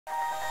بسم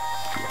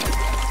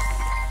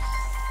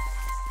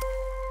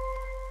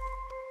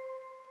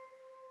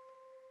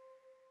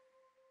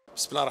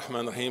الله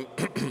الرحمن الرحيم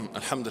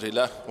الحمد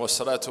لله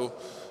والصلاة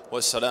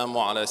والسلام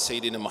على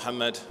سيدنا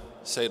محمد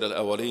سيد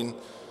الأولين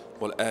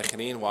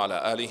والآخرين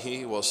وعلى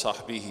آله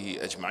وصحبه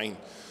أجمعين.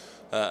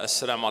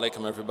 Assalamu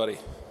alaikum everybody.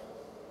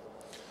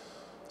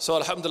 So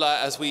alhamdulillah,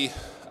 as we,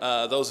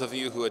 those of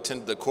you who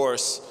attended the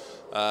course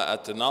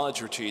at the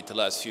knowledge retreat the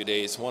last few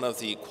days, one of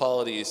the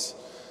qualities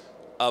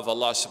of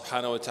Allah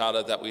subhanahu wa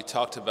ta'ala that we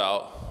talked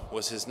about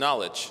was His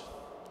knowledge.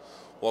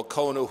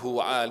 وَكَوْنُهُ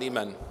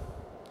عَالِمًا.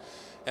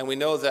 And we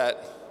know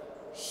that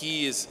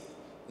His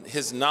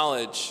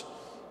knowledge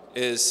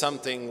is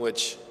something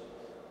which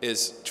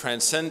is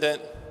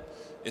transcendent,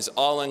 is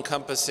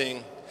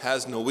all-encompassing,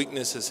 has no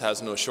weaknesses,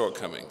 has no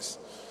shortcomings.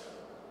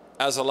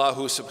 As Allah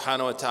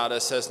subhanahu wa ta'ala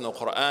says in the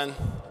Quran,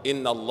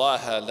 إِنَّ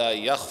اللَّهَ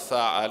لَا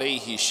يَخْفَى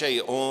عَلَيْهِ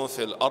شَيْءٌ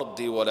فِي الْأَرْضِ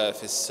وَلَا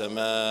فِي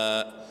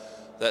السَّمَاءِ.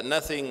 That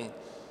nothing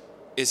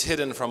is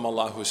hidden from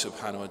Allah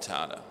subhanahu wa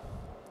ta'ala.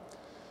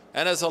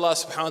 And as Allah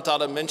subhanahu wa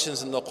ta'ala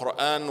mentions in the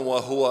Quran,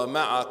 وَهُوَ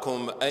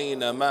مَعَكُمْ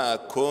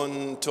أَيْنَمَا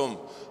كُنْتُمْ.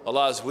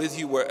 Allah is with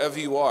you wherever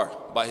you are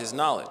by His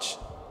knowledge.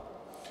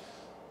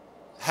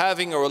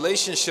 Having a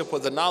relationship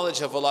with the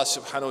knowledge of Allah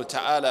subhanahu wa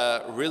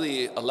ta'ala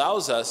really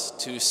allows us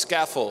to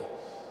scaffold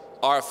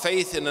our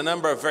faith in a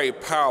number of very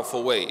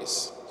powerful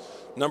ways.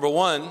 Number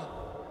one,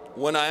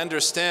 when I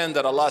understand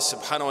that Allah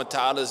subhanahu wa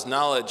ta'ala's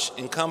knowledge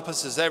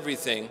encompasses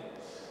everything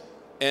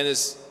and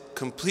is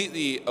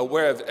completely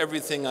aware of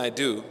everything I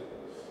do,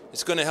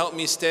 it's going to help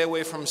me stay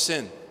away from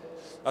sin.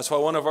 That's why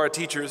one of our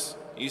teachers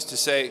used to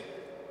say,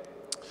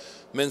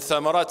 مِن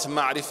ثَمَرَاتِ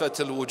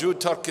مَعْرِفَةِ الْوُجُودِ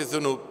تَرْكِ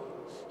الذُّنُوبِ.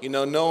 You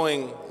know,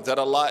 knowing that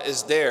Allah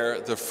is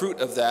there, the fruit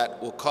of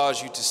that will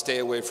cause you to stay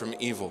away from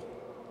evil.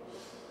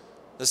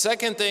 The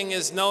second thing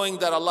is knowing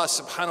that Allah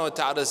subhanahu wa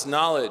ta'ala's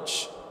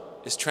knowledge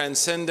is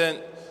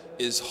transcendent,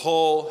 is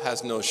whole,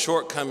 has no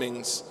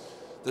shortcomings.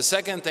 The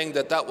second thing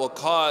that will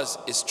cause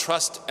is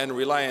trust and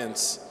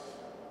reliance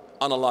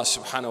on Allah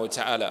subhanahu wa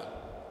ta'ala.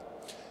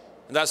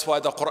 And that's why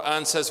the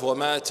Quran says,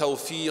 وَمَا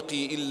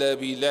تَوْفِيقِي إِلَّا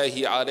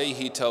بِاللَّهِ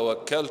عَلَيْهِ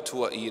تَوَكَّلْتُ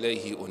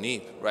وَإِلَيْهِ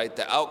أُنِيبُ. Right?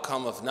 The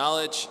outcome of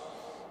knowledge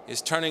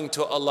is turning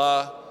to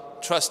Allah,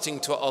 trusting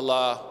to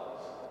Allah,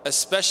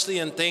 especially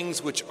in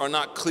things which are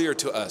not clear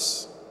to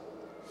us.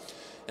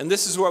 And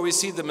this is where we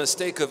see the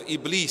mistake of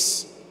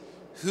Iblis,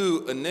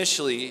 who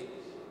initially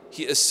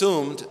he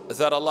assumed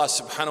that Allah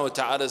subhanahu wa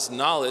ta'ala's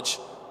knowledge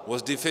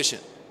was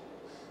deficient.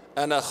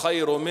 أَنَا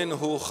خَيْرٌ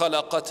مِّنْهُ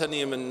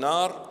خَلَقَتَنِي مِن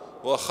نَّارٍ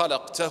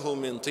وَخَلَقْتَهُ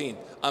مِن طِينٍ.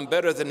 I'm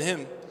better than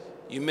him.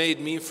 You made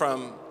me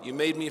from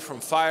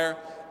fire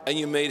and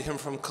you made him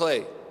from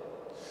clay.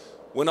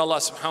 When Allah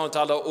subhanahu wa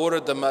ta'ala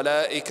ordered the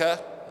malaika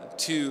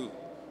to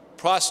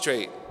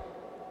prostrate,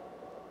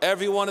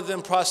 every one of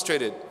them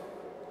prostrated.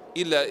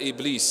 إِلَّا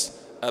إِبْلِيسَ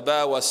أَبَى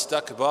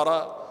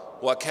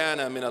وَاسْتَكْبَرَ وَكَانَ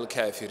مِنَ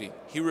الْكَافِرِينَ.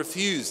 He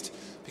refused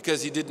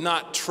because he did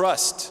not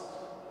trust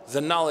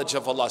the knowledge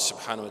of Allah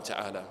subhanahu wa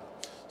ta'ala.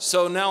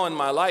 So now in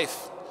my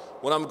life,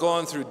 when I'm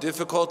going through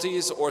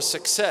difficulties or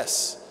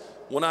success,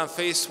 when I'm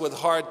faced with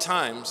hard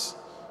times,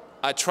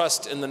 I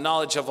trust in the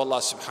knowledge of Allah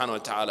subhanahu wa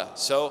ta'ala.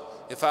 So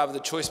if I have the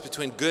choice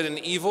between good and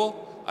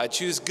evil, I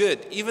choose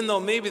good, even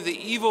though maybe the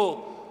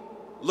evil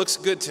looks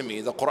good to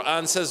me. The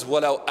Quran says,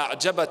 وَلَوْ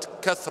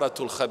أَعْجَبَتْ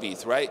كَثْرَةُ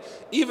الْخَبِيثِ. Right?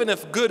 Even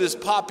if good is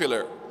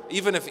popular,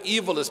 even if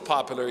evil is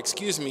popular,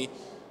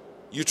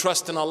 you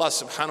trust in Allah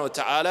subhanahu wa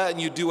ta'ala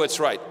and you do what's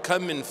right.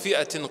 كَم مِّن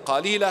فِئَةٍ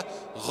قَلِيلَةٍ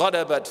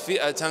غَلَبَتْ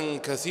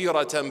فِئَةً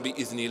كَثِيرَةً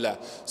بِإِذْنِ اللَّهِ.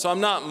 So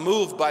I'm not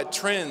moved by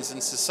trends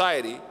in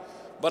society,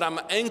 but I'm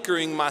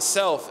anchoring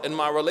myself in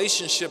my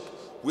relationship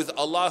with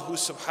Allah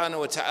subhanahu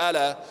wa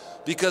ta'ala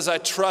because I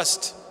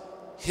trust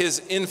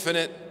His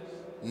infinite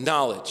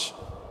knowledge.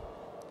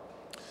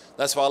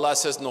 That's why Allah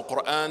says in the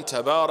Quran,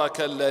 تَبَارَكَ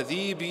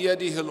الَّذِي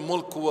بِيَدِهِ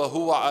الْمُلْكُ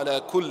وَهُوَ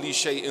عَلَى كُلِّ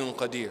شَيْءٍ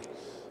قَدِيرٌ.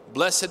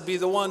 Blessed be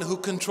the one who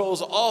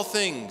controls all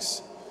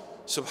things,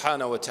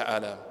 subhanahu wa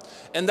ta'ala.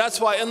 And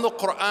that's why in the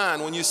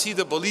Quran, when you see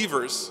the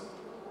believers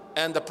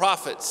and the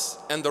prophets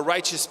and the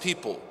righteous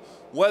people,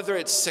 whether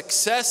it's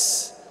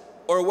success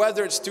or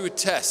whether it's through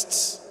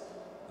tests,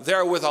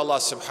 they're with Allah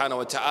subhanahu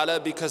wa ta'ala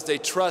because they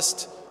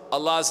trust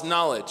Allah's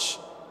knowledge.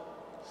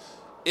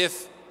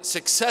 If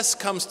success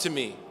comes to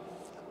me,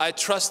 I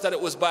trust that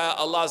it was by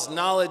Allah's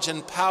knowledge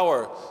and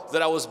power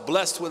that I was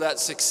blessed with that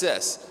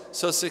success.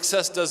 So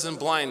success doesn't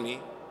blind me.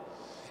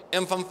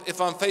 And if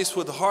I'm faced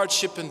with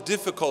hardship and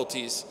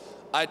difficulties,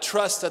 I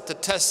trust that the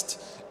test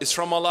is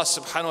from Allah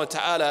subhanahu wa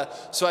ta'ala,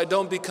 so I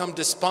don't become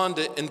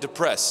despondent and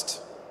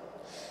depressed.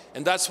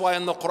 And that's why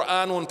in the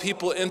Quran, when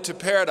people enter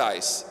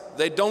paradise,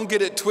 they don't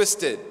get it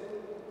twisted.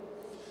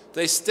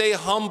 They stay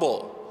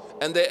humble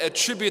and they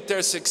attribute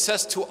their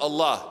success to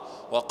Allah.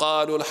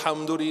 وَقَالُوا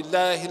الْحَمْدُ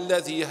لِلَّهِ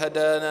الَّذِي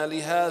هَدَانَا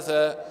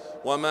لِهَذَا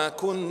وَمَا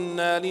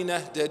كُنَّا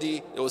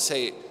لِنَهْتَدِي. They will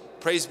say,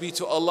 praise be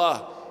to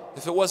Allah.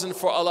 If it wasn't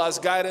for Allah's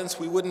guidance,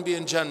 we wouldn't be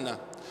in Jannah.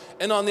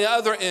 And on the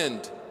other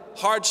end,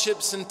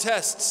 hardships and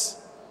tests.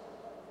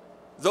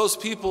 Those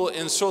people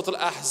in Surah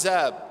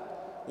Al-Ahzab,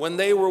 when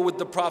they were with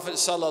the Prophet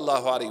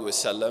sallallahu alaihi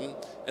wasallam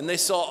and they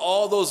saw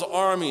all those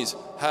armies,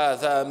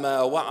 هَذَا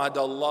مَا وَعَدَ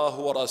اللَّهُ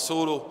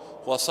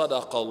وَرَسُولُهُ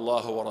وَصَدَقَ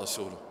اللَّهُ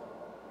وَرَسُولُهُ.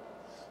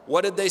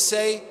 What did they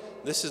say?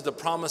 This is the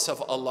promise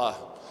of Allah.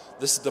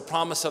 This is the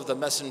promise of the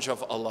Messenger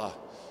of Allah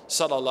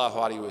sallallahu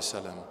alaihi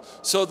wasallam.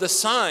 So the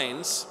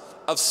signs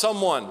of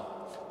someone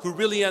who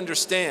really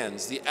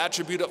understands the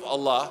attribute of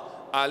Allah,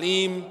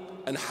 Alim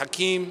and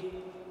Hakim,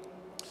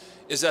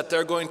 is that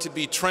they're going to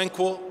be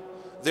tranquil.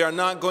 They are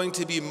not going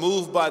to be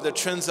moved by the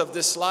trends of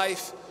this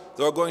life.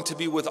 They're going to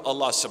be with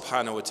Allah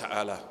subhanahu wa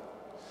ta'ala.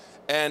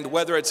 And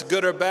whether it's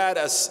good or bad,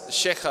 as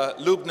Sheikh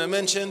Lubna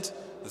mentioned,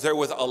 they're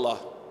with Allah.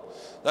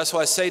 That's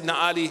why Sayyidina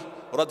Ali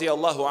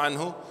radiallahu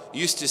anhu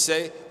used to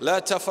say, لا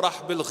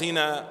تفرح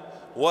بالغنى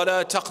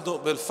ولا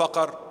تقنط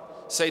بالفقر.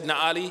 Sayyidina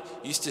Ali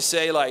used to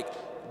say, like,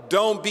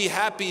 don't be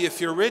happy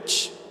if you're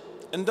rich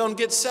and don't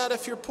get sad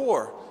if you're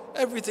poor.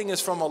 Everything is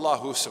from Allah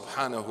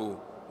subhanahu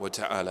wa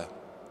ta'ala.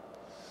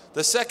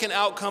 The second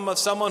outcome of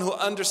someone who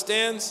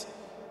understands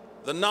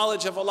the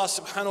knowledge of Allah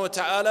subhanahu wa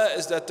ta'ala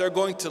is that they're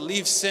going to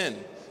leave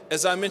sin,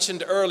 as I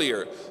mentioned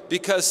earlier,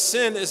 because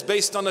sin is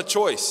based on a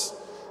choice.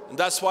 And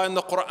that's why in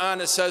the Quran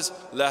it says,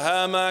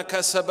 لَهَا مَا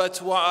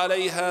كَسَبَتْ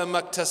وَعَلَيْهَا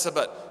مَا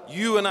اكْتَسَبَتْ.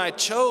 You and I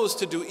chose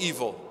to do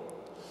evil.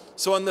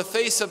 So in the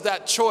face of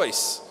that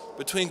choice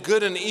between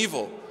good and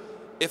evil,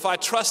 if I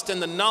trust in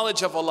the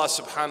knowledge of Allah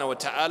subhanahu wa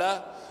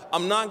ta'ala,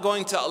 I'm not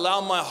going to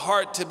allow my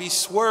heart to be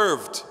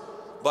swerved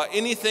by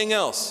anything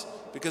else,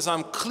 because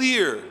I'm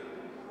clear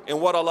in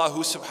what Allah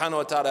subhanahu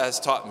wa ta'ala has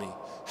taught me.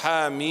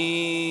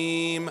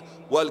 Hamim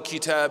wal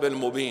kitab al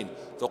mubin.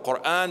 The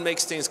Quran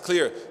makes things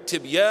clear.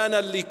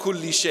 Tibyana li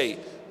kulli shay.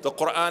 The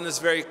Quran is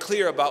very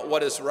clear about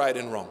what is right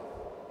and wrong.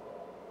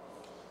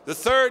 The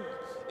third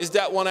is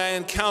that when I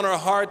encounter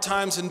hard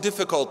times and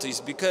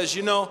difficulties, because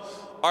you know,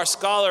 our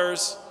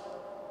scholars,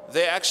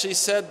 they actually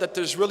said that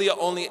there's really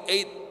only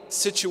 8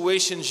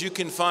 situations you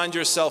can find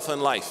yourself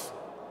in life.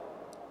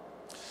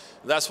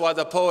 That's why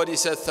the poet, he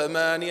said,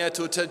 ثَمَانِيَةُ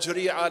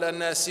تَجْرِي عَلَى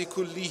النَّاسِ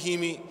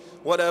كُلِّهِمِ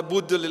وَلَا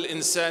بُدَّ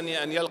لِلْإِنسَانِ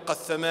أَنْ يَلْقَى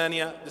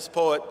الثَّمَانِيَةِ. This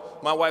poet,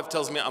 my wife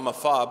tells me I'm a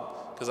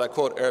fob because I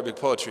quote Arabic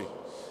poetry.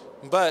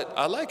 But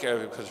I like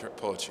Arabic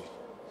poetry.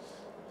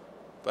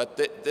 But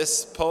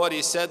this poet,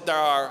 he said there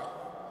are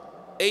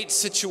 8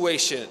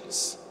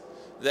 situations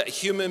that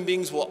human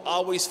beings will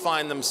always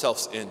find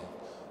themselves in.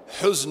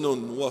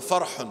 حُزْنٌ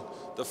وَفَرْحٌ.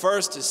 The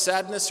first is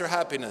sadness or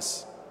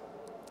happiness.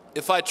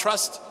 If I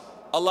trust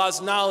Allah's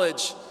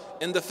knowledge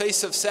in the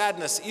face of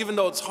sadness, even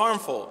though it's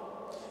harmful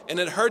and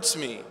it hurts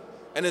me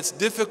and it's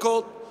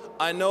difficult,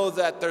 I know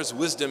that there's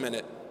wisdom in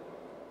it.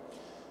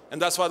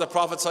 And that's why the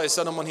Prophet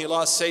ﷺ, when he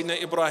lost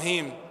Sayyidina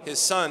Ibrahim, his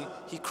son,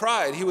 he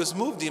cried. He was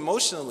moved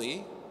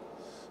emotionally,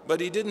 but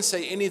he didn't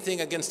say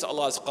anything against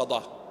Allah's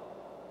qada.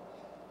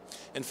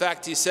 In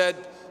fact, he said,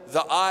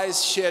 the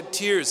eyes shed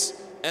tears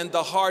and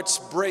the hearts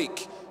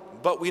break,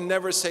 but we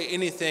never say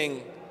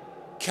anything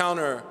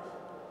counter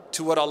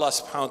to what Allah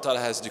subhanahu wa ta'ala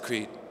has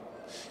decreed.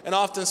 And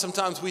often,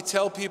 sometimes we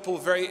tell people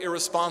very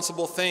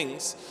irresponsible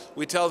things.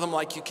 We tell them,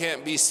 like, you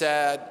can't be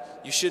sad,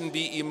 you shouldn't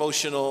be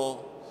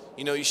emotional,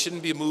 you know, you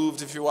shouldn't be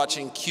moved if you're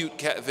watching cute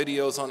cat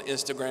videos on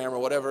Instagram or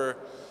whatever,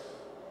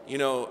 you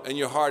know, and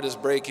your heart is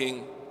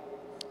breaking.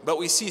 But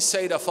we see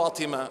Sayyidah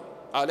Fatima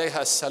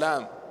alayha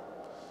salam,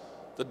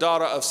 the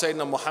daughter of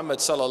Sayyidina Muhammad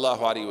sallallahu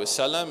alaihi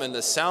wasallam, in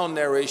the sound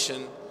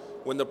narration,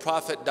 when the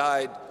Prophet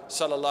died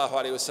sallallahu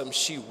alaihi wasallam,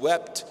 she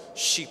wept,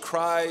 she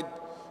cried.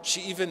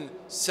 She even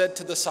said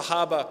to the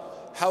Sahaba,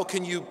 how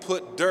can you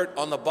put dirt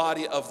on the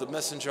body of the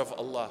Messenger of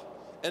Allah?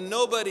 And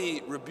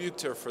nobody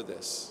rebuked her for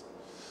this.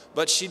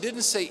 But she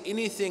didn't say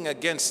anything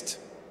against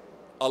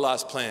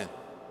Allah's plan.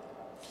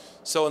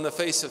 So in the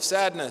face of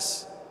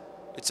sadness,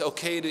 it's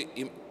okay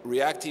to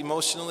react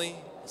emotionally,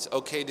 it's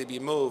okay to be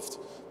moved,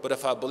 but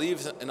if I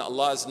believe in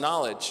Allah's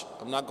knowledge,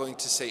 I'm not going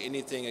to say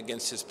anything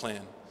against His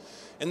plan.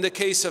 In the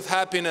case of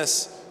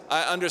happiness,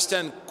 I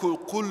understand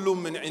كُلُّ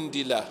مِنْ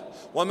عِنْدِ اللَّهِ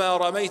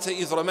وَمَا رَمَيْتَ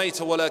إِذْ رَمَيْتَ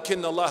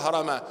وَلَكِنَّ اللَّهَ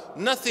رَمَى.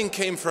 Nothing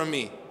came from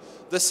me.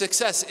 The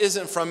success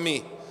isn't from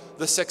me.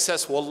 The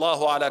success,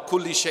 وَاللَّهُ عَلَى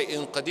كُلِّ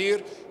شَيْءٍ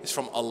قَدِيرٍ, is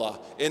from Allah.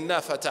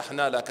 إِنَّا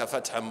فَتَحْنَا لَكَ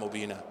فَتْحًا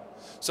مُبِينًا.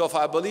 So if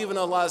I believe in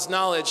Allah's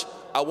knowledge,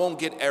 I won't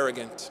get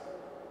arrogant.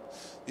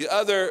 The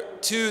other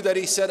 2 that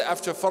he said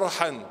after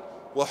فرحًا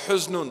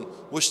وحزن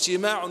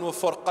واجتماع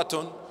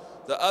وفرقة,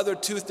 the other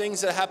 2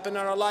 things that happen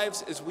in our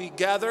lives is we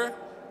gather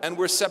and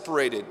we're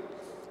separated,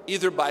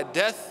 either by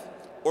death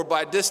or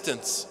by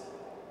distance.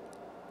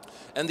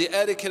 And the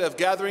etiquette of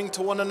gathering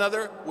to one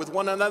another, with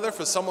one another,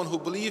 for someone who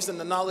believes in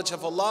the knowledge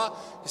of Allah,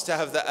 is to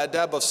have the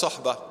adab of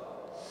sahbah,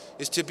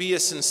 is to be a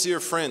sincere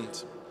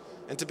friend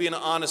and to be an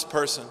honest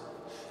person.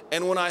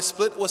 And when I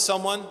split with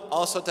someone,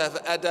 also to have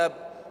adab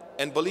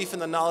and belief in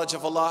the knowledge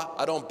of Allah.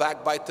 I don't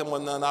backbite them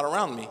when they're not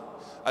around me.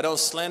 I don't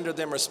slander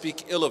them or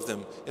speak ill of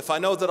them. If I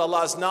know that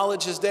Allah's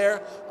knowledge is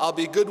there, I'll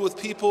be good with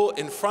people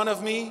in front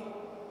of me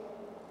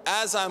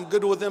as I'm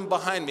good with them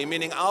behind me,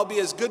 meaning I'll be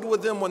as good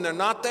with them when they're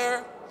not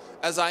there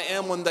as I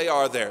am when they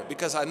are there,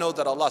 because I know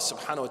that Allah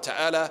subhanahu wa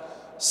ta'ala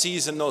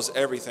sees and knows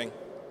everything.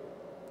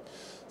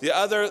 The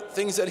other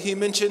things that he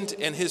mentioned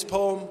in his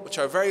poem, which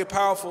are very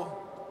powerful,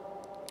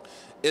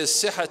 is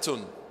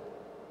sihatun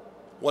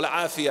wal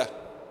afiyah,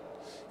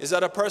 is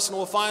that a person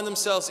will find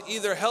themselves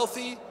either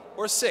healthy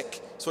or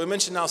sick. So we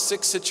mentioned now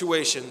 6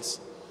 situations.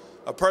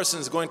 A person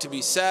is going to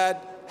be sad,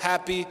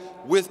 happy,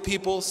 with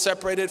people,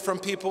 separated from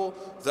people.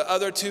 The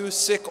other 2,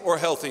 sick or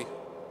healthy.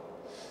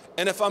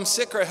 And if I'm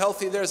sick or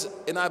healthy,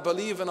 and I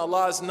believe in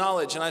Allah's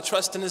knowledge and I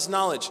trust in His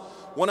knowledge.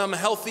 When I'm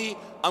healthy,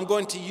 I'm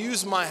going to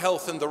use my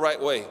health in the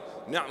right way.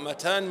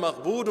 نعمتان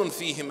مغبود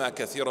فيهما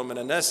كثير من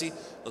الناس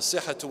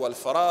الصحة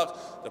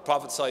والفراغ. The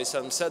Prophet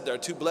ﷺ said there are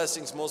 2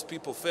 blessings most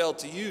people fail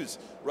to use,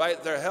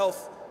 right? Their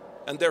health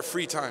and their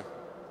free time.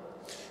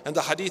 And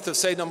the hadith of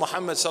Sayyidina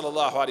Muhammad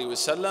sallallahu alayhi wa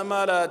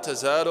sallam, لا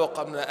تزال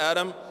قبل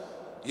آدم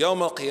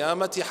يوم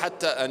القيامة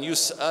حتى أن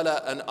يسأل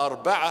أن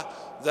أربعة,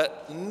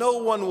 that no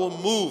one will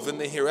move in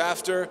the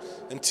hereafter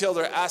until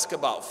they're asked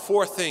about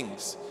 4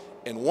 things.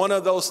 And one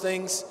of those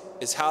things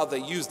is how they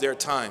use their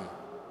time.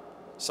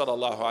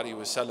 Sallallahu alayhi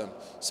wa sallam.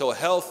 So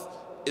health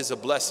is a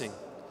blessing.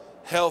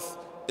 Health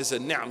is a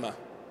ni'mah.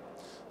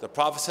 The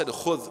Prophet said,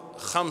 خُذْ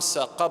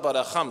خَمْسَ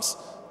قَبَرَ خَمْسَ.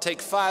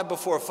 Take 5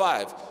 before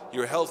 5.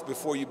 Your health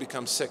before you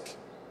become sick.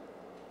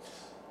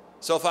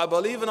 So if I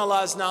believe in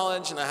Allah's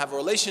knowledge and I have a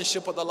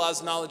relationship with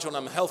Allah's knowledge, when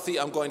I'm healthy,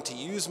 I'm going to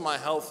use my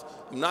health.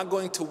 I'm not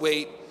going to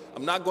wait.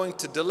 I'm not going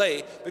to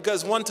delay.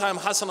 Because one time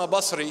Hassan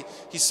al-Basri,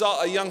 he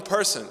saw a young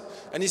person.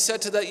 And he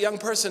said to that young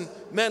person,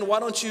 man, why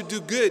don't you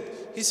do good?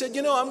 He said,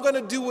 you know, I'm going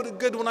to do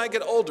good when I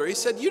get older. He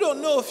said, you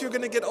don't know if you're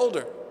going to get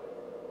older.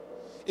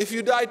 If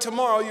you die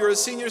tomorrow, you're a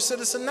senior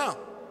citizen now.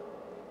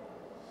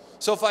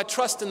 So if I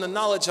trust in the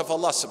knowledge of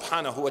Allah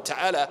subhanahu wa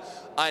ta'ala,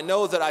 I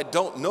know that I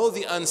don't know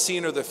the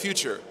unseen or the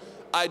future.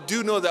 I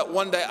do know that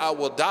one day I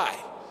will die.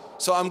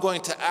 So I'm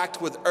going to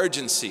act with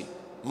urgency.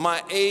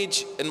 My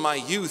age and my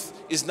youth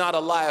is not a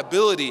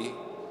liability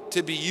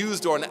to be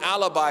used or an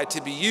alibi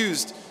to be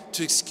used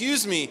to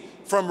excuse me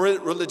from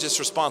religious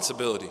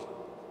responsibility.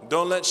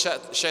 Don't let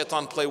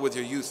shaitan play with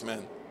your youth,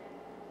 man.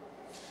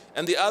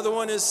 And the other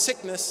one is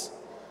sickness.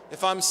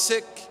 If I'm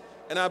sick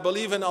and I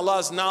believe in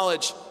Allah's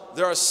knowledge,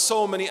 there are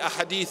so many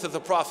ahadith of the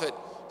Prophet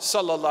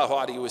sallallahu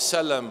alaihi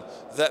wasallam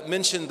that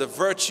mention the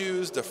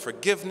virtues, the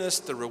forgiveness,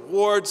 the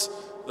rewards,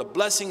 the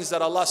blessings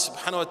that Allah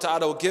subhanahu wa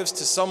ta'ala gives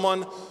to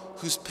someone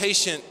who's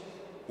patient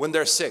when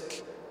they're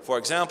sick. For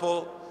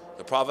example,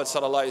 the Prophet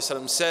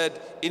ﷺ said,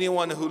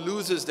 anyone who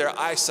loses their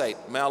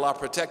eyesight, may Allah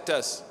protect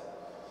us,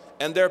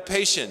 and they're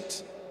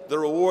patient, the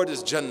reward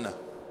is Jannah.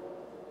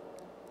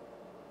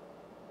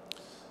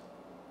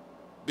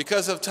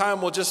 Because of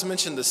time, we'll just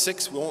mention the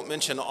 6. We won't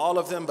mention all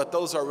of them, but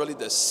those are really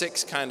the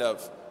 6 kind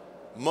of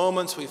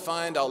moments we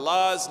find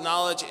Allah's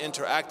knowledge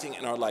interacting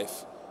in our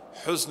life.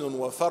 Huznun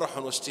wa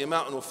farhun wa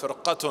ijtima'un wa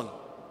firqatun.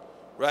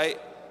 Right?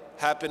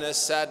 Happiness,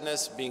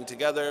 sadness, being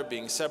together,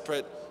 being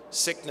separate,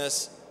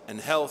 sickness, and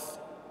health.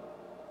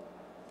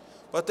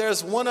 But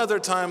there's one other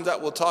time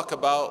that we'll talk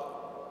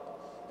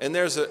about, and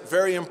there's a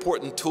very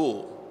important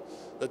tool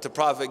that the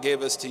Prophet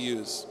gave us to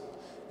use.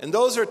 And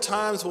those are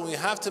times when we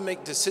have to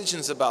make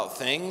decisions about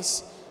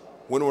things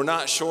when we're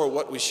not sure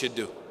what we should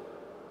do.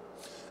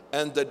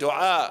 And the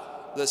dua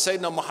that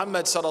Sayyidina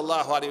Muhammad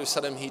sallallahu alayhi wa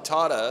sallam, he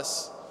taught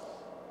us,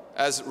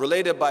 as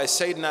related by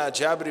Sayyidina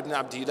Jabir ibn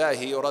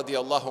Abdillahi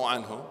radiyallahu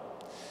anhu,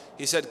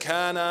 he said,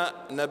 كان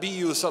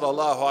نبي صلى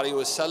الله عليه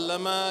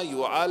وسلم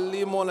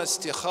يعلمنا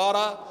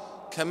الاستخارة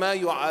كما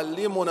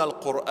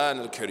يعلمنا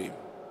القرآن الكريم.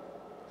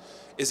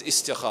 Is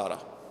istikhara.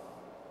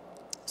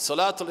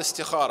 Salatul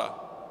istikhara.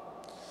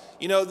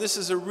 You know, this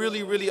is a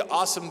really, really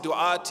awesome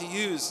dua to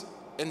use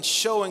in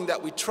showing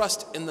that we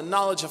trust in the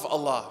knowledge of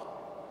Allah,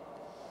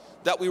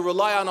 that we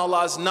rely on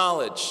Allah's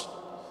knowledge.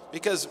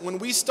 Because when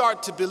we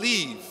start to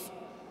believe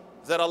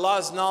that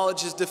Allah's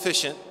knowledge is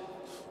deficient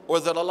or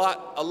that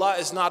Allah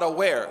is not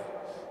aware,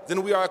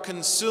 then we are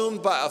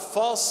consumed by a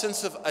false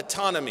sense of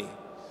autonomy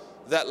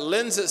that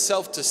lends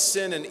itself to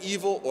sin and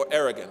evil or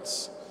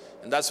arrogance.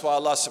 And that's why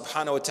Allah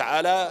subhanahu wa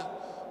ta'ala,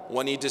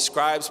 when He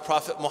describes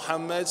Prophet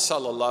Muhammad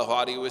sallallahu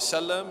alaihi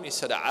wasallam, He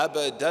said,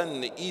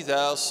 "Abadan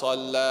idha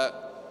salla."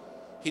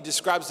 He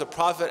describes the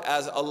Prophet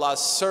as Allah's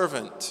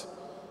servant.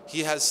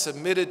 He has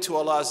submitted to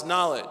Allah's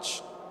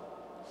knowledge.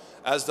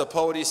 As the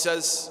poet, he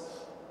says,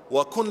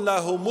 وَكُنْ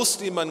لَهُ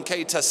مُسْلِمًا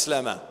كَيْ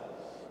تَسْلَمَ.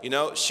 You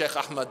know, Sheikh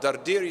Ahmad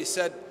Dardir, he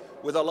said,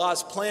 with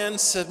Allah's plan,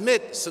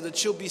 submit so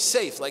that you'll be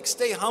safe. Like,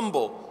 stay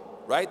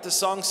humble, right? The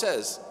song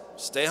says,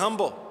 stay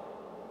humble.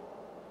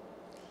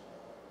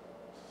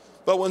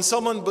 But when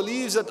someone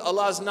believes that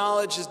Allah's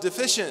knowledge is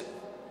deficient,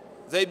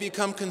 they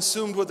become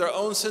consumed with their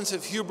own sense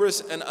of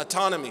hubris and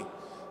autonomy.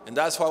 And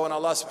that's why when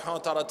Allah subhanahu wa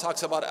ta'ala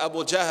talks about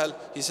Abu Jahl,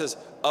 He says,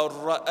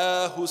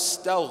 أَرَّآهُ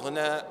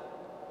اسْتَغْنَى.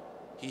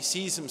 He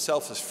sees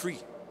himself as free.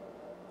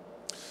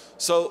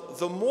 So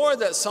the more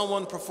that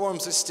someone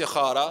performs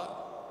istikhara,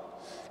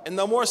 and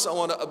the more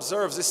someone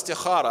observes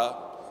istikhara,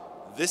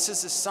 this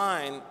is a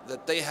sign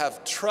that they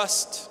have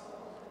trust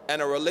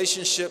and a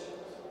relationship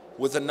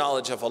with the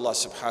knowledge of Allah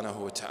subhanahu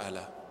wa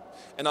ta'ala.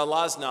 And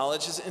Allah's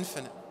knowledge is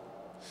infinite.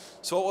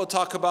 So what we'll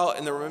talk about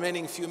in the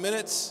remaining few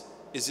minutes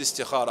is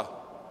istikhara.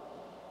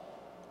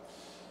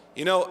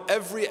 You know,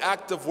 every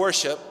act of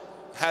worship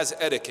has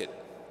etiquette.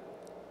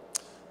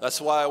 That's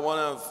why one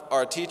of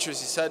our teachers,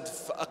 he said,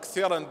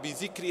 فَأَكْثِرًا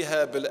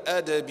بِذِكْرِهَا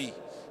بِالْأَدَبِ.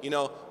 You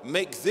know,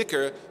 make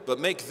dhikr, but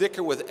make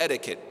dhikr with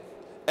etiquette.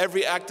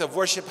 Every act of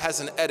worship has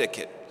an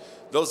etiquette.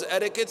 Those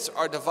etiquettes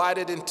are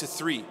divided into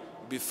three: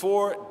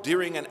 before,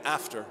 during, and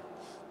after.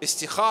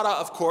 Istikhara,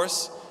 of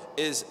course,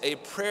 is a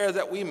prayer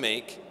that we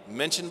make,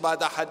 mentioned by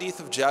the hadith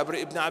of Jabir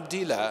ibn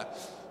Abdillah,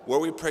 where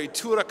we pray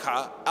 2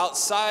 rak'ah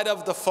outside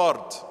of the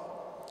fard.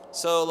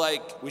 So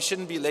like, we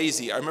shouldn't be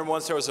lazy. I remember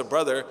once there was a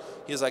brother,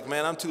 he was like,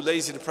 man, I'm too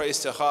lazy to pray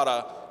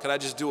istikhara, can I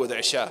just do it with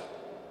Isha?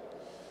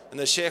 And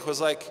the sheikh was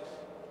like,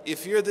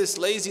 if you're this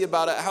lazy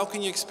about it, how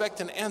can you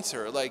expect an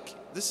answer? Like,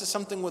 this is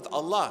something with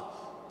Allah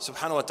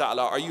subhanahu wa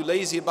ta'ala. Are you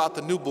lazy about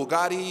the new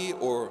Bugatti?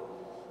 Or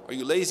are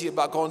you lazy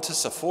about going to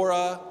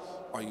Sephora?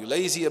 Are you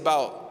lazy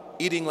about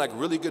eating like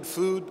really good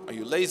food? Are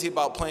you lazy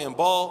about playing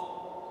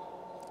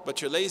ball?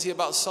 But you're lazy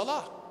about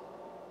salah.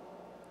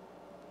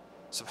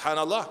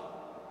 Subhanallah.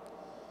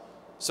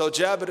 So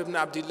Jabir ibn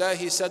Abdullah,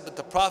 he said that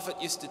the Prophet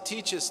used to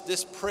teach us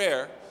this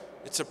prayer.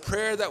 It's a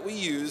prayer that we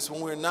use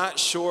when we're not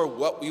sure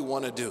what we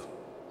want to do.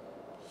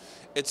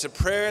 It's a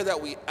prayer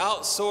that we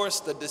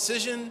outsource the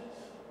decision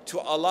to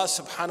Allah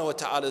subhanahu wa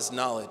ta'ala's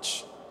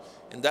knowledge.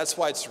 And that's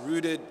why it's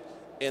rooted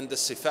in the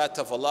sifat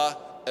of Allah,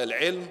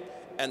 al-ilm,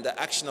 and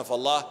the action of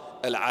Allah,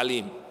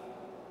 al-alim.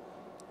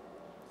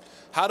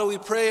 How do we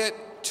pray it?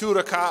 2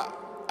 rak'ah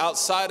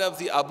outside of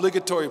the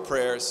obligatory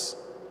prayers.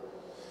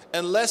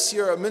 Unless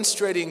you're a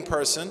menstruating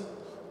person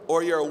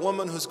or you're a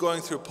woman who's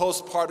going through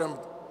postpartum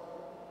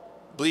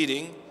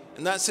bleeding,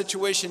 in that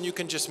situation you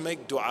can just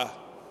make dua.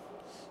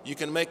 You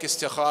can make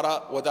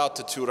istikhara without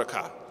the 2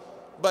 rak'ah.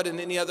 But in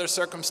any other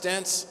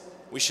circumstance,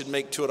 we should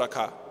make 2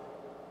 rak'ah.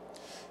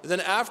 And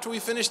then after we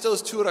finish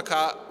those 2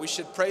 rak'ah, we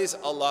should praise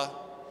Allah.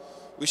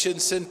 We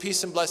should send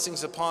peace and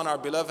blessings upon our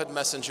beloved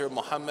messenger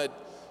Muhammad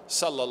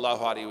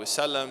sallallahu alaihi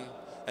wasallam,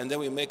 and then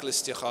we make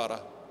istikhara.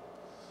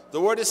 The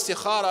word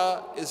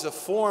istikhara is a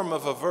form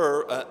of a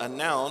verb, a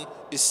noun,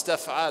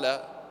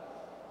 istaf'ala.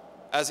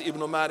 As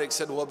Ibn Malik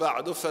said,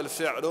 وَبَعْدُ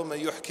فَالْفِعْلُ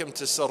مَا يُحْكِمْ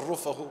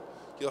تَصَرُّفَهُ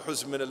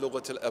يَحُزْ مِنَ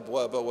اللُّغَةِ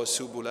الْأَبْوَابَ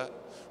وَسُبُلَ.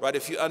 Right,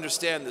 if you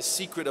understand the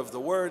secret of the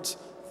words,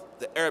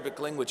 the Arabic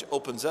language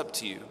opens up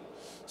to you.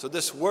 So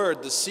this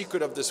word, the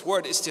secret of this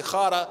word,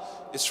 istikhara,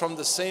 is from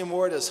the same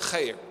word as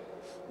khayr.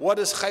 What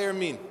does khayr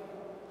mean?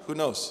 Who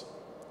knows?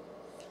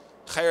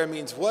 Khayr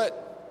means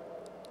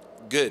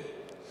what? Good.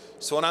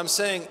 So when I'm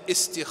saying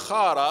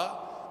istikhara,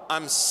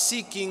 I'm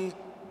seeking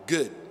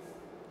good.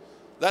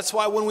 That's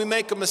why when we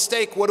make a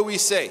mistake, what do we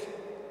say?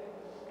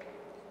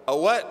 A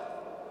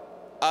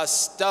what?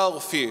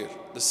 Astaghfir.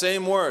 The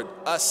same word,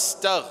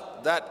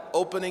 astagh. That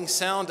opening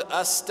sound,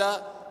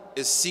 asta,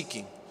 is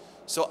seeking.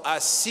 So I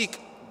seek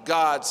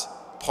God's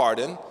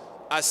pardon.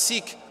 I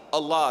seek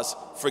Allah's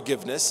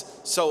forgiveness.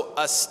 So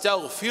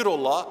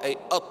astaghfirullah, ay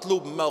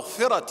atlub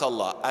maghfirat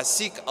Allah. I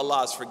seek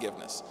Allah's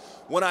forgiveness.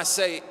 When I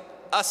say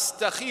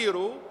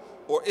astakhiru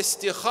or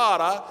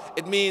istikhara,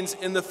 it means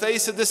in the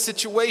face of this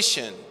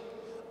situation,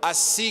 I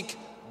seek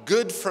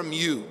good from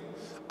you.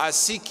 I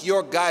seek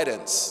your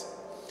guidance.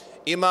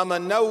 Imam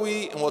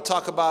an-Nawawi, and we'll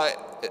talk about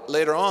it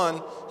later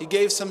on, he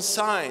gave some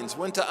signs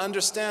when to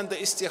understand the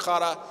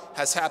istikhara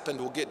has happened.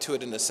 We'll get to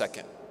it in a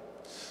second.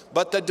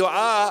 But the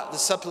dua, the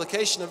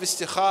supplication of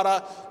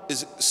istikhara,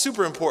 is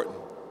super important.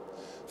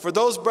 For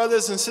those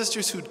brothers and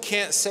sisters who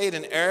can't say it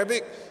in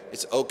Arabic,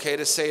 it's okay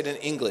to say it in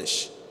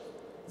English.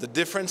 The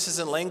differences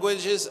in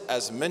languages,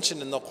 as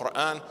mentioned in the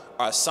Quran,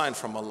 are a sign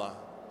from Allah.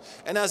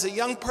 And as a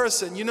young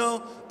person, you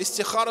know,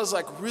 istikhara is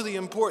like really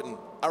important.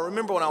 I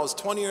remember when I was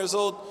 20 years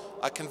old,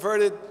 I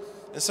converted,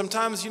 and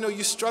sometimes, you know,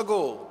 you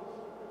struggle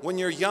when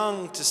you're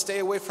young to stay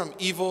away from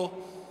evil.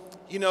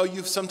 You know,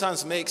 you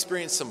sometimes may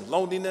experience some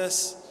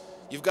loneliness.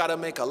 You've got to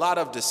make a lot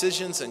of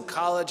decisions in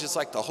college. It's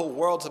like the whole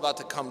world's about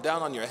to come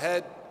down on your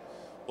head.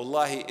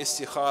 Wallahi,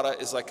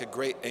 istikhara is like a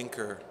great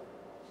anchor,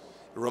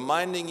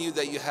 reminding you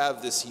that you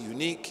have this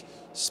unique,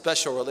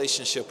 special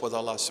relationship with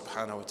Allah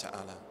subhanahu wa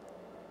ta'ala.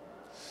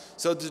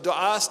 So the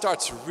dua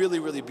starts really,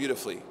 really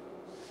beautifully.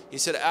 He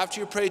said, after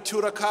you pray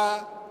 2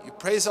 rak'ah, you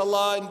praise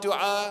Allah in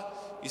dua,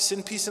 you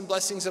send peace and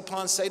blessings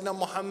upon Sayyidina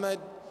Muhammad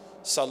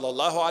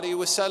sallallahu alaihi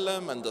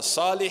wasallam and the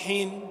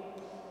salihin.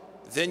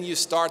 Then you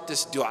start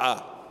this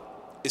dua,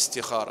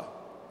 istikhara.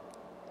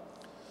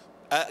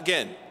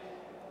 Again,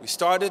 we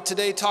started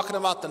today talking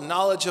about the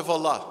knowledge of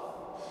Allah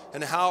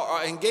and how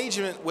our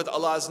engagement with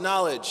Allah's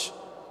knowledge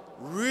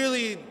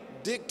really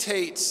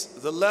dictates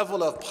the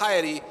level of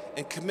piety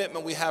and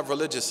commitment we have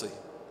religiously.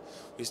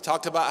 We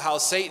talked about how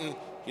Satan,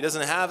 he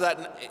doesn't have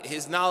that,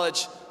 his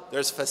knowledge,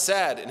 there's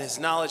fasad in his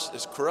knowledge,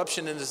 there's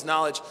corruption in his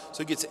knowledge, so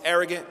he gets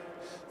arrogant.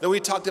 Then we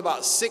talked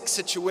about 6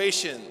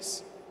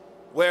 situations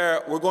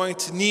where we're going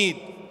to need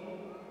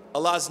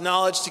Allah's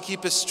knowledge to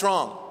keep us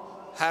strong.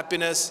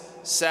 Happiness,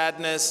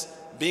 sadness,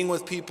 being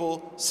with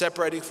people,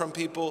 separating from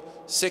people,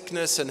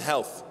 sickness and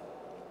health.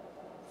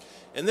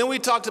 And then we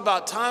talked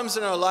about times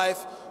in our life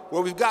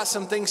where we've got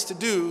some things to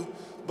do,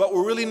 but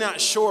we're really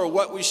not sure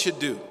what we should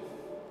do.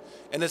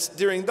 And it's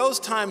during those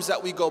times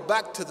that we go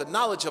back to the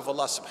knowledge of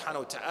Allah subhanahu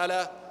wa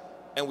ta'ala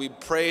and we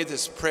pray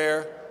this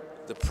prayer,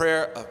 the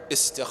prayer of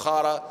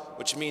istikhara,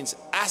 which means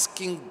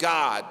asking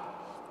God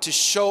to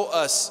show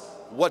us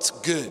what's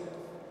good.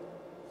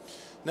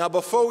 Now,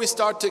 before we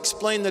start to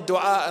explain the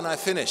dua and I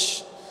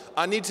finish,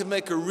 I need to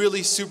make a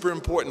really super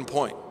important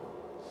point.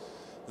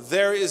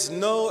 There is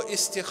no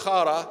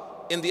istikhara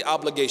in the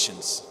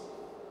obligations.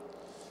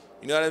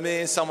 You know what I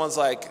mean? Someone's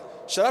like,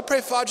 should I pray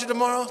Fajr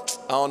tomorrow?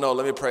 I don't know,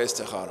 let me pray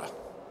istikhara.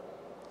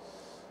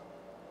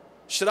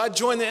 Should I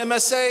join the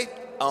MSA?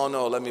 I don't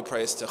know, let me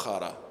pray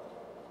istikhara.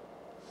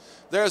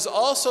 There's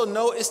also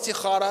no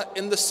istikhara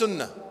in the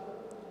sunnah.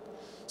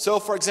 So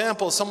for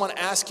example, someone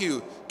asks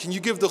you, can you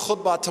give the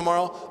khutbah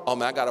tomorrow? Oh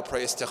man, I gotta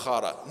pray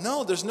istikhara.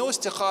 No, there's no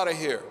istikhara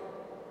here.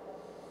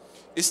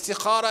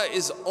 Istikhara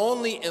is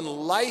only in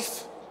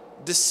life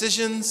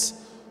decisions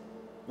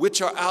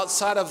which are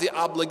outside of the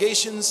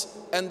obligations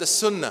and the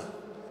sunnah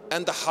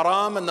and the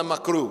haram and the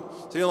makruh.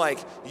 So you're like,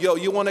 yo,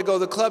 you wanna go to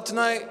the club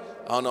tonight?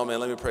 Oh no man,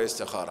 let me pray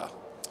istikhara.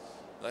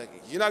 Like,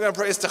 you're not gonna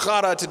pray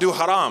istikhara to do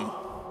haram.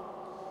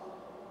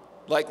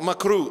 Like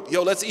makruh,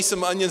 yo, let's eat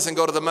some onions and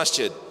go to the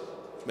masjid.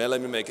 Man,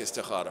 let me make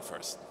istikhara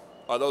first.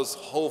 Are those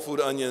whole food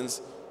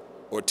onions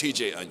or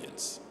TJ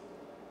onions?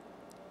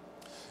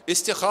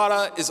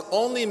 Istikhara is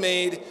only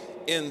made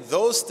in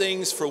those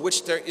things for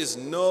which there is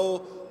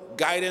no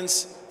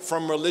guidance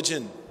from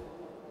religion.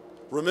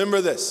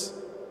 Remember this.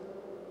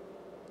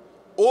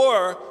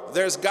 Or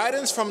there's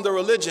guidance from the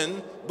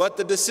religion, but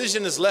the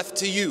decision is left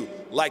to you,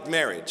 like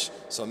marriage.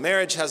 So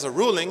marriage has a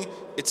ruling,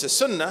 it's a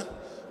sunnah,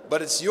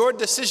 but it's your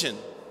decision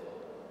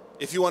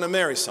if you want to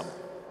marry someone.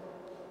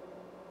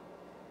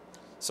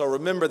 So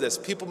remember this,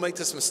 people make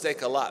this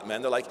mistake a lot,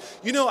 man. They're like,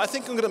 you know, I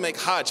think I'm gonna make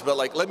Hajj, but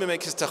like, let me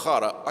make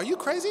istikhara. Are you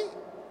crazy?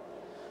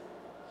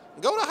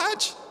 Go to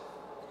Hajj.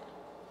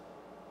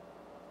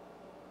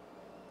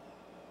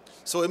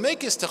 So we make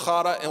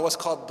istikhara in what's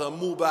called the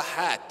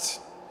mubahat.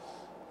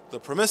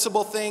 The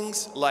permissible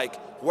things, like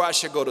where I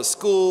should go to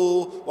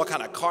school, what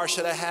kind of car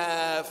should I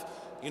have,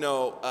 you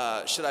know,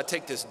 should I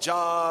take this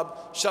job,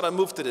 should I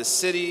move to this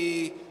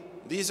city?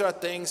 These are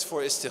things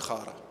for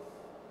istikhara.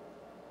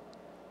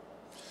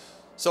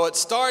 So it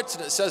starts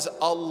and it says,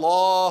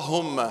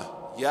 Allahumma.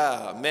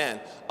 Yeah, man.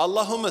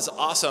 Allahumma is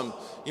awesome.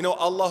 You know,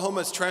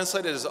 Allahumma is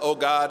translated as, oh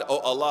God, oh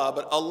Allah,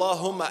 but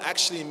Allahumma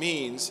actually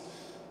means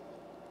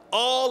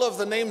all of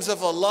the names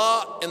of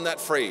Allah in that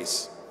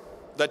phrase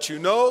that you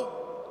know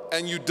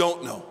and you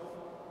don't know.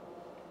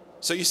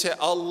 So you say,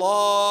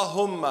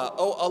 Allahumma,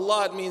 oh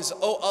Allah, it means,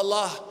 oh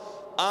Allah,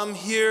 I'm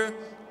here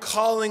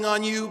calling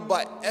on you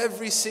by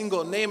every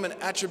single name and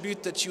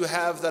attribute that you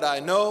have that I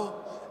know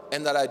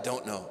and that I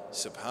don't know.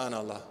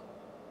 Subhanallah.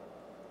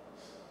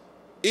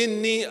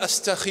 Inni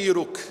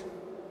astakhiruk.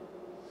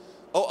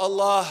 Oh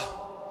Allah,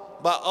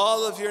 by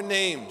all of your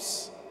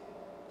names.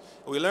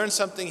 We learn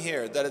something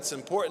here, that it's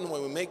important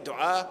when we make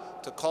dua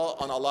to call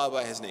on Allah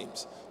by His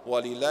names.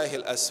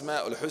 وَلِلَّهِ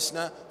الْأَسْمَاءُ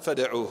الْحُسْنَى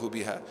فَدَعُوهُ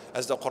بِهَا.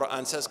 As the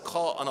Quran says,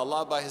 call on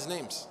Allah by His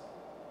names.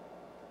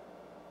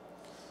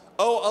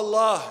 Oh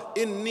Allah,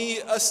 inni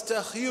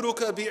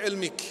astakhiruka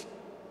bi'ilmik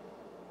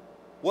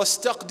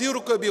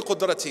wastaqdiruka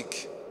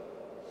biqudratik.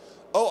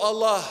 Oh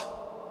Allah,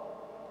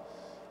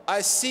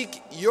 I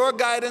seek your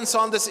guidance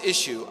on this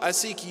issue. I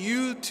seek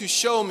you to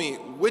show me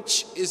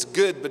which is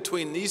good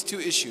between these two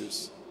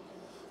issues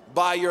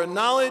by your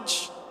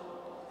knowledge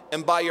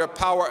and by your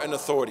power and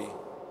authority.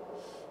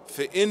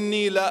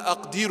 فَإِنِّي لَا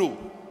أَقْدِرُ.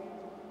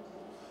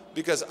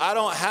 Because I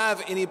don't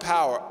have any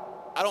power,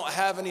 I don't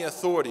have any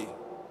authority.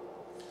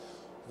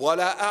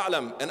 وَلَا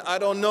أَعْلَمُ. And I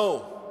don't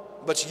know,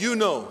 but you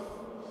know.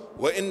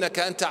 وَإِنَّكَ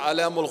أَنْتَ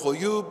عَلَامُ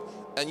الْغُيُوبِ.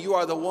 And you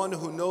are the one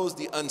who knows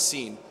the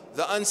unseen.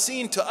 The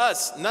unseen to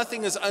us,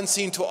 nothing is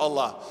unseen to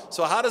Allah.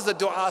 So how does the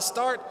dua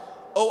start?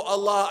 Oh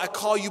Allah, I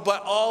call you by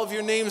all of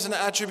your names and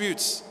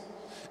attributes.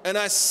 And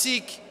I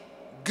seek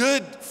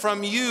good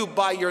from you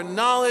by your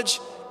knowledge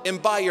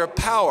and by your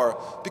power,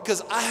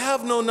 because I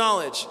have no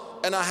knowledge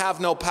and I have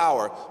no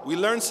power. We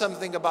learn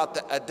something about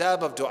the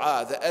adab of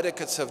dua, the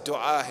etiquettes of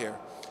dua here.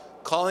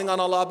 Calling on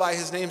Allah by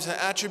His names and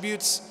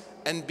attributes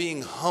and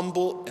being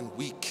humble and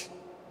weak.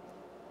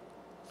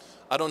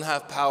 I don't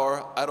have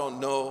power, I don't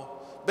know.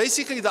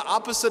 Basically the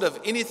opposite of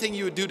anything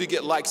you would do to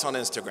get likes on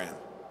Instagram,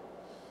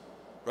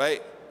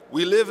 right?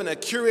 We live in a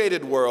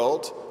curated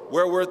world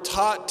where we're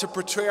taught to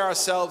portray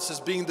ourselves as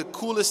being the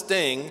coolest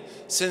thing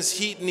since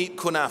heat and eat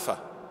kunafa.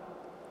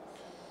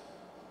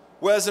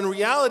 Whereas in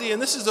reality, and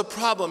this is a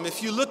problem,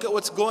 if you look at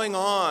what's going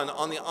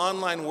on the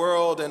online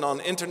world and on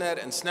the internet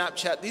and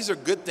Snapchat, these are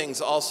good things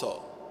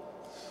also.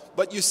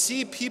 But you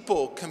see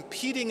people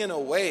competing in a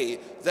way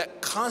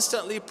that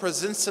constantly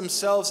presents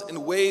themselves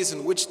in ways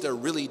in which they're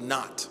really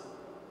not.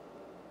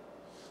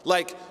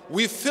 Like,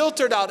 we've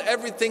filtered out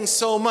everything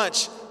so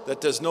much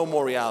that there's no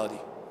more reality.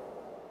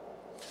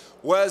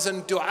 Whereas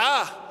in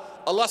dua,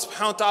 Allah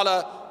subhanahu wa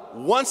ta'ala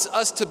wants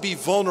us to be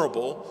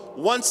vulnerable,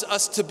 wants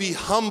us to be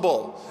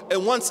humble,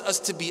 and wants us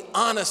to be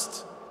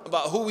honest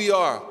about who we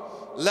are.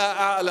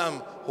 La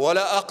a'lam wa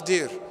la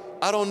aqdir.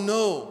 I don't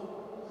know.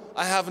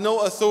 I have no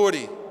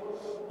authority.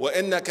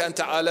 وَإِنَّكَ أَنْتَ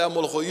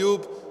عَلَامُ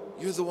الْغُيُوبِ.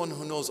 You're the one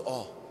who knows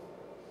all.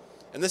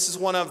 And this is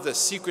one of the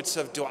secrets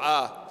of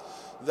dua,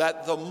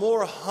 that the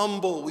more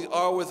humble we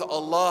are with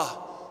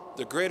Allah,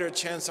 the greater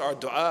chance our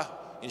dua,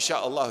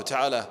 insha'Allah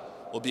ta'ala,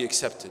 will be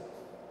accepted.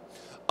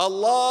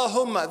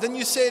 Allahumma, then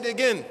you say it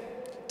again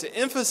to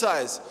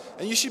emphasize,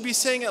 and you should be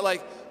saying it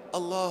like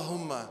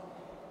Allahumma,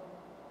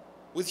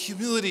 with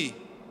humility.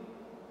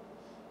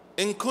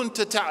 In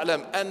kunta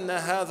ta'lam anna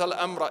hadha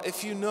al-amra,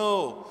 if you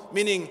know,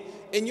 meaning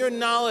in your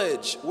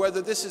knowledge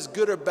whether this is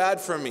good or bad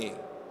for me,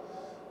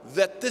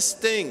 that this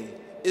thing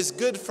is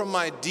good for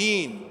my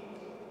deen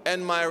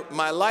and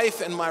my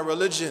life and my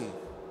religion,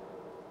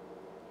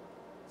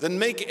 then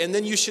make it, and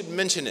then you should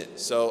mention it.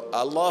 So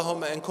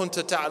Allahumma in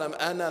kunta ta'lam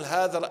anna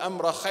hadha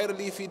al-amra khayr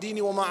li fi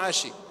dini wa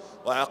ma'ashi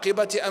wa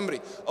aqibati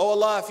amri. Oh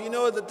Allah, if you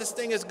know that this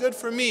thing is good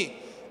for me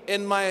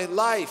in my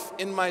life,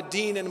 in my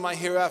deen and my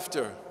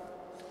hereafter,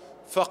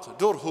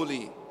 faqdurhu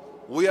li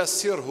wa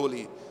yassirhu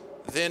li,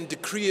 then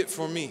decree it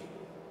for me.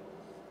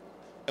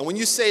 And when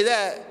you say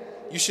that,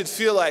 you should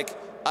feel like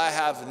I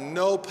have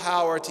no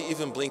power to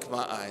even blink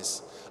my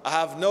eyes. I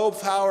have no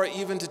power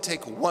even to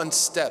take one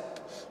step.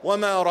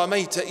 وَمَا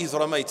رَمَيْتَ إِذْ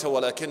رَمَيْتَ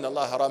وَلَكِنَّ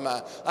اللَّهَ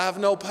رَمَى. I have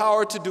no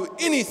power to do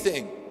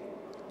anything.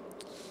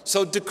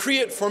 So decree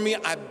it for me,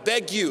 I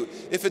beg you,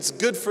 if it's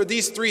good for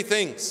these three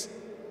things.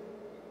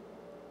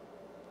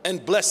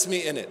 And bless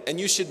me in it. And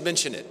you should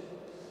mention it.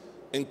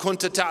 إِن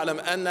كُنْتَ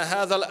تَعْلَمْ أَنَّ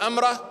هَذَا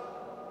الْأَمْرَ.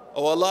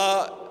 Oh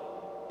Allah,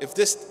 if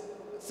this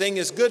thing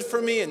is good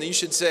for me, and then you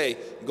should say,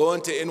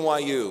 going to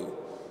NYU,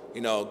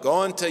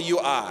 going to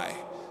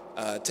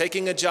UI,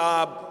 taking a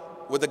job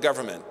with the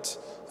government,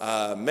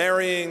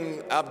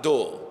 marrying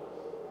Abdul,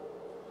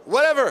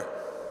 whatever.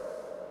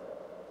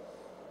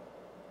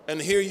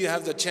 And here you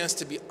have the chance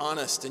to be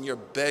honest, and you're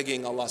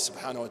begging Allah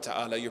subhanahu wa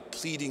ta'ala, you're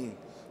pleading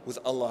with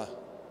Allah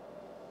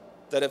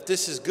that if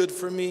this is good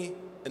for me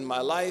in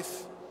my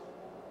life,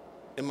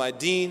 in my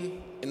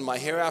deen, in my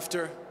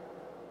hereafter,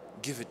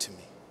 give it to me.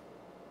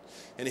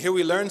 And here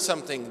we learn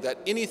something, that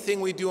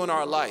anything we do in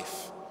our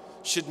life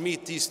should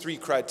meet these three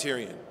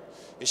criterion.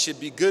 It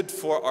should be good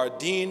for our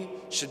deen,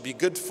 should be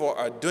good for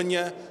our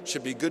dunya,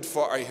 should be good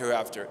for our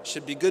hereafter,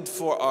 should be good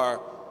for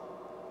our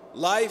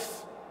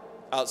life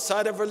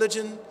outside of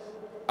religion,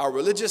 our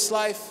religious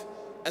life,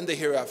 and the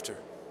hereafter.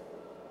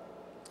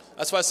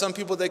 That's why some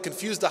people, they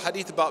confuse the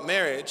hadith about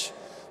marriage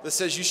that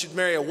says you should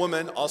marry a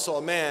woman, also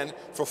a man,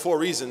 for 4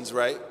 reasons,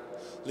 right?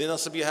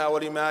 لِنَصْبِهَا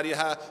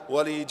وَلِمَالِهَا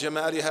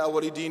وَلِجَمَالِهَا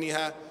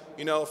وَلِدِينِهَا,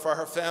 for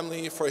her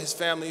family,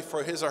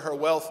 for his or her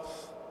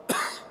wealth,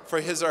 for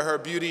his or her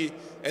beauty,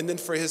 and then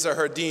for his or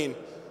her deen.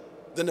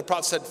 Then the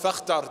Prophet said,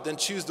 "Fakhtar," then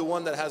choose the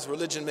one that has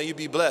religion, may you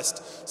be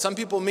blessed. Some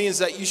people means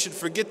that you should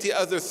forget the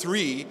other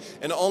 3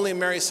 and only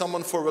marry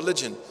someone for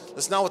religion.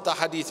 That's not what the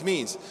hadith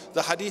means.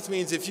 The hadith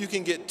means if you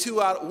can get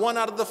 1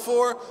 out of the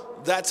 4,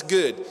 that's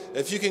good.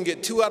 If you can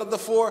get 2 out of the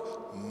 4,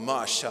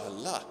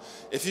 mashallah.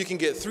 If you can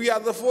get 3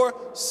 out of the 4,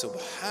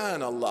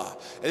 subhanallah.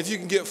 And if you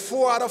can get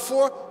 4 out of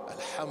 4,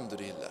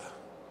 alhamdulillah.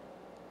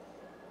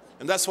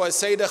 And that's why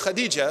Sayyidah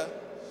Khadija,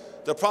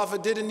 the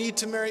Prophet didn't need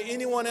to marry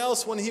anyone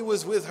else when he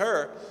was with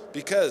her,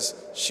 because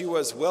she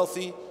was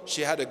wealthy,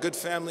 she had a good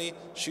family,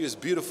 she was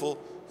beautiful,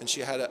 and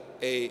she had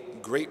a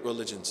great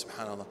religion,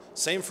 subhanAllah.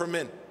 Same for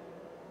men.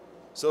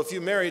 So if you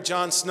marry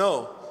Jon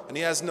Snow and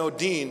he has no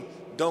deen,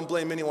 don't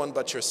blame anyone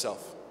but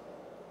yourself.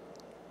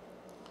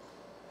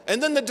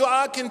 And then the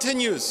dua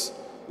continues.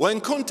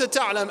 وَإِن كُنْتَ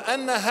تَعْلَمْ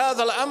أَنَّ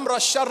هَذَا الْأَمْرَ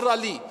شَرَّ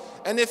لِي.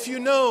 And if you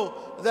know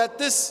that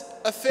this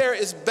affair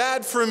is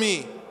bad for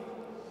me,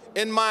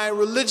 in my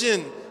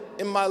religion,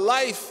 in my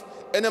life,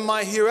 and in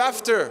my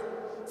hereafter,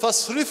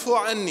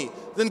 فَاصْرِفْهُ عَنِّي,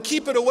 then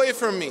keep it away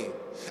from me,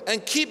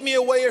 and keep me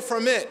away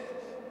from it,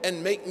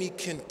 and make me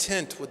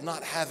content with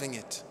not having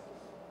it.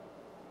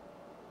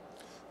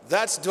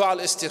 That's dua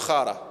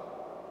al-istikhara.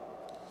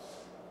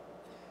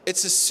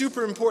 It's a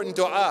super important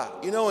dua.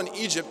 In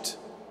Egypt,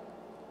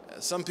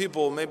 some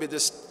people, maybe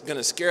this is going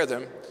to scare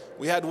them,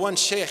 we had one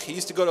sheikh, he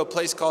used to go to a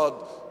place called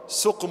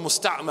Suq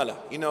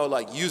Musta'mala,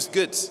 like used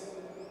goods.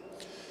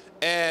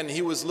 And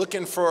he was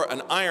looking for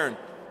an iron.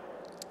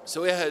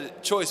 So he had a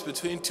choice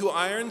between 2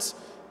 irons,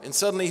 and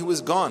suddenly he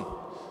was gone.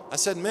 I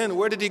said, man,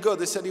 where did he go?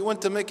 They said he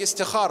went to make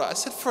istikhara. I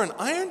said, for an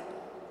iron?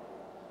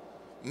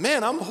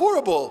 Man, I'm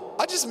horrible.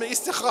 I just make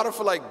istikhara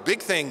for like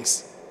big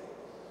things.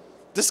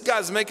 This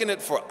guy's making it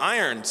for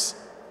irons.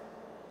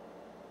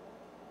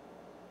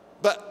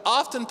 But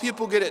often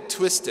people get it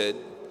twisted,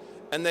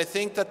 and they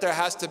think that there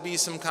has to be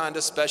some kind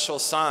of special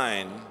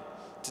sign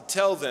to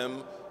tell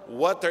them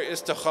what their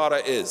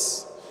istikhara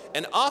is.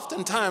 And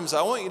oftentimes,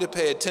 I want you to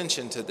pay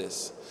attention to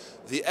this.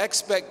 The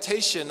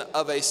expectation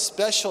of a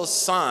special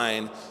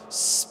sign,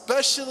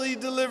 specially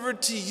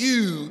delivered to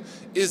you,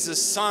 is a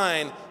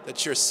sign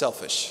that you're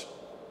selfish.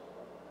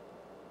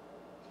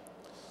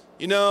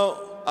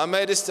 I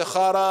made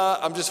istikhara,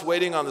 I'm just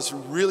waiting on this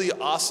really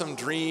awesome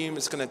dream.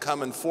 It's going to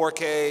come in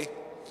 4K, it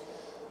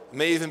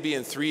may even be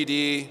in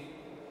 3D.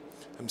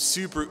 I'm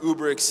super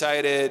uber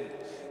excited.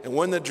 And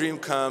when the dream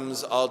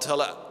comes, I'll tell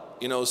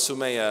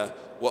Sumaya,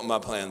 what my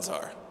plans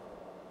are.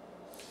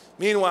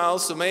 Meanwhile,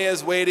 Sumaya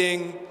is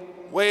waiting,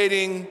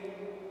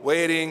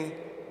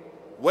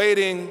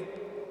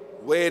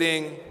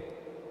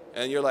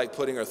 and you're like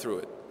putting her through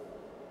it.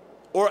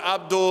 Or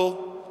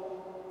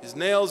Abdul, his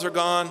nails are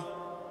gone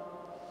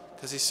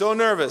because he's so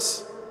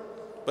nervous,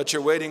 but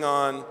you're waiting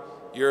on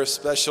your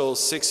special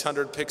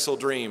 600 pixel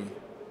dream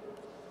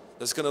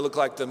that's going to look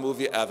like the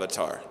movie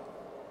Avatar.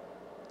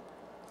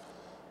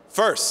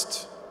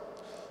 First,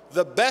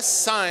 the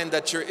best sign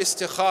that your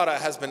istikhara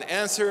has been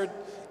answered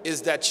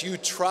is that you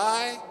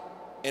try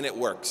and it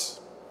works.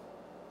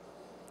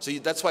 So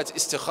that's why it's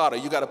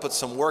istikhara. You got to put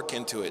some work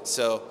into it.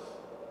 So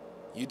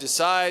you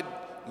decide,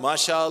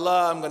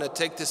 mashallah, I'm going to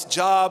take this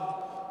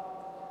job.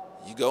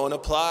 You go and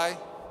apply.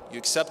 You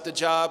accept the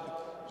job.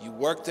 You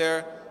work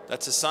there.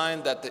 That's a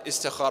sign that the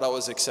istikhara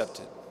was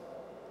accepted.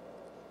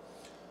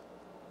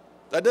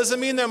 That doesn't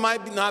mean there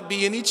might not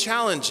be any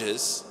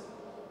challenges,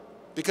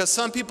 because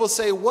some people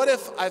say, what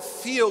if I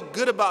feel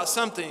good about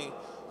something,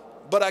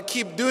 but I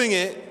keep doing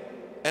it,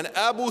 and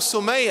Abu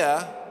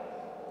Sumaya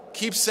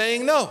keeps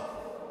saying no?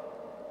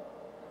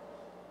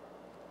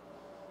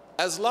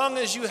 As long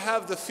as you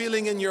have the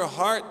feeling in your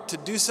heart to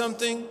do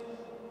something,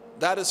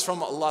 that is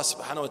from Allah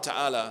subhanahu wa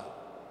ta'ala.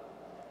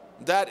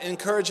 That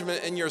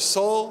encouragement in your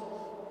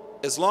soul,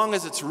 as long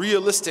as it's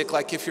realistic,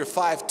 like if you're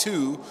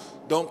 5'2",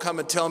 don't come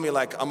and tell me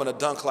like I'm gonna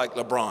dunk like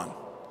LeBron.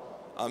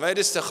 I made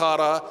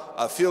istikhara,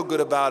 I feel good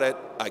about it,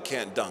 I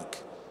can't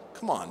dunk.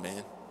 Come on,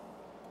 man.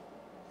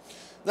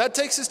 That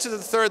takes us to the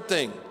third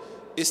thing.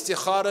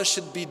 Istikhara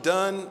should be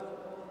done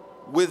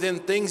within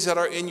things that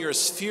are in your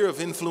sphere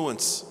of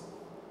influence,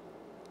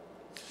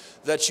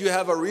 that you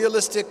have a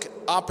realistic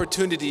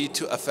opportunity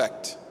to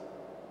affect.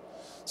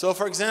 So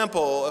for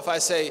example, if I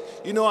say,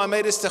 you know, I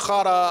made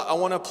istikhara, I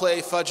want to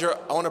pray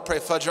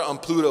Fajr on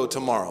Pluto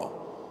tomorrow.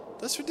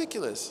 That's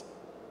ridiculous.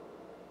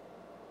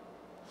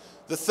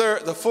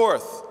 The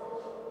fourth,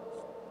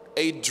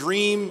 a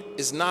dream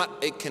is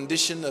not a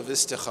condition of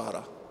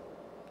istikhara.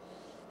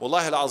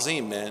 Wallahi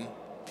al-azim, man.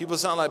 People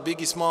sound like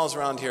Biggie Smalls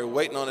around here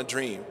waiting on a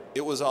dream.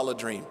 It was all a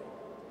dream.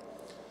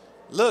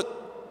 Look,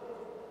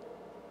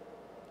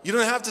 you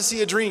don't have to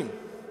see a dream.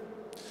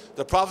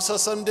 The Prophet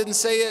ﷺ didn't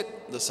say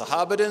it. The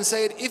Sahaba didn't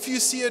say it. If you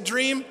see a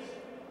dream,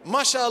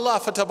 mashallah,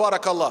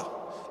 fatabarakallah.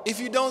 If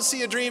you don't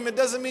see a dream, it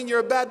doesn't mean you're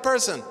a bad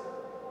person,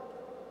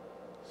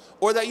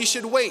 or that you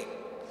should wait.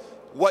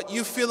 What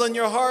you feel in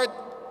your heart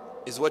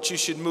is what you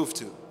should move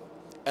to.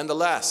 And the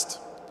last,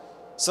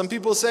 some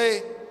people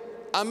say,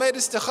 I made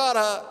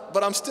istikhara,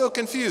 but I'm still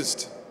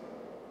confused.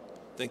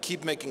 Then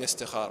keep making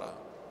istikhara.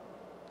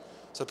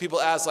 So people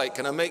ask, like,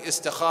 can I make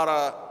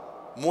istikhara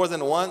more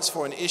than once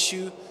for an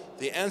issue?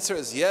 The answer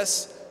is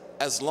yes,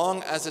 as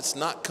long as it's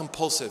not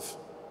compulsive.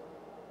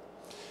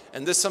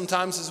 And this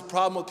sometimes is a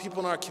problem with people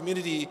in our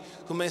community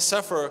who may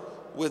suffer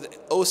with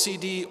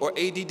OCD or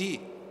ADD,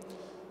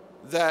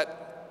 that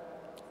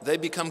they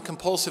become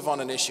compulsive on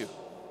an issue.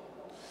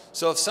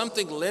 So if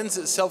something lends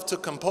itself to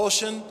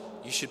compulsion,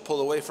 you should pull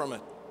away from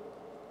it.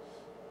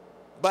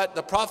 But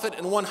the Prophet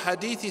in one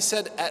hadith, he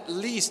said at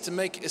least to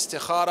make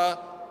istikhara,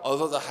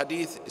 although the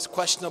hadith is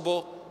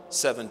questionable,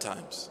 7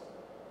 times.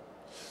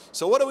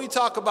 So what do we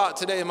talk about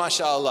today,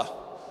 mashallah?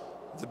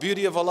 The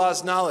beauty of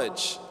Allah's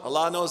knowledge.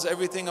 Allah knows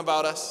everything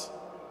about us.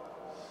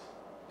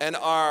 And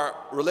our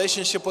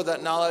relationship with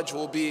that knowledge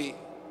will be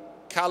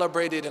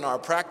calibrated in our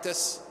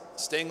practice,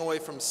 staying away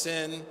from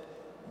sin,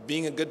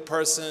 being a good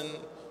person,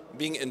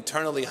 being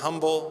internally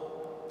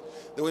humble.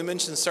 Then we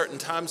mentioned certain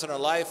times in our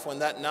life when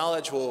that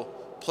knowledge will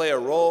play a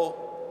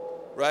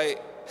role, right?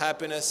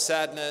 Happiness,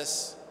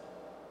 sadness,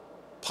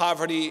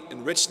 poverty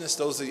and richness.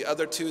 Those are the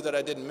other 2 that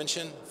I didn't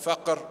mention.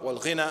 Faqr wal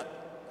ghina,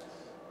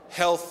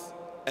 health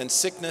and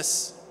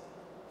sickness,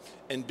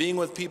 and being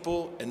with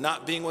people and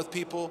not being with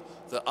people.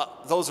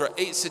 Those are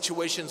 8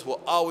 situations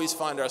we'll always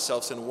find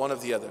ourselves in, one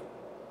of the other.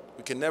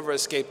 We can never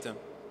escape them.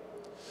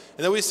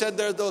 And then we said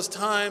there are those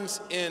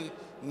times in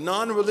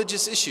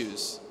non-religious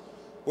issues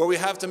where we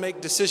have to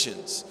make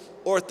decisions,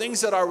 or things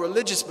that are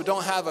religious but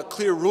don't have a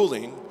clear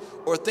ruling,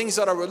 or things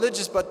that are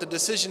religious but the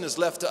decision is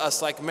left to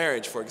us, like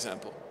marriage, for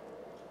example.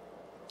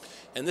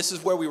 And this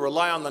is where we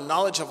rely on the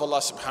knowledge of Allah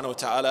subhanahu wa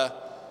ta'ala,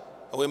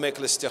 and we make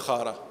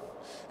istikhara.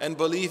 And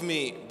believe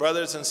me,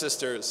 brothers and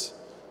sisters,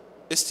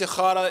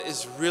 istikhara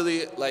is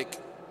really like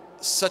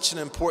such an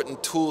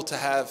important tool to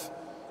have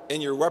in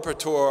your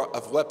repertoire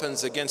of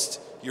weapons against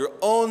your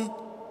own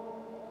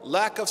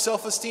lack of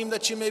self-esteem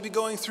that you may be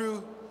going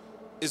through,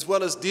 as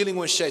well as dealing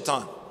with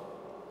shaitan.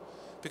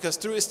 Because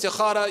through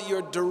istikhara,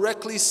 you're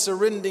directly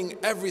surrendering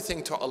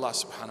everything to Allah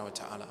subhanahu wa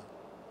ta'ala.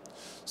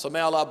 So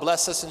may Allah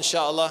bless us,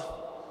 inshallah,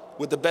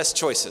 with the best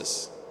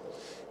choices.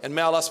 And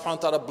may Allah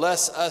subhanahu wa ta'ala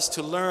bless us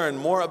to learn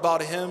more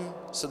about Him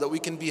so that we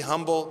can be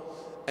humble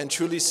and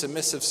truly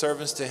submissive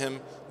servants to Him.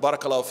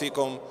 Barakallahu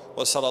feekum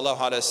wa sallallahu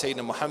ala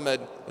Sayyidina Muhammad.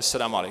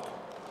 Wassalamu alaikum.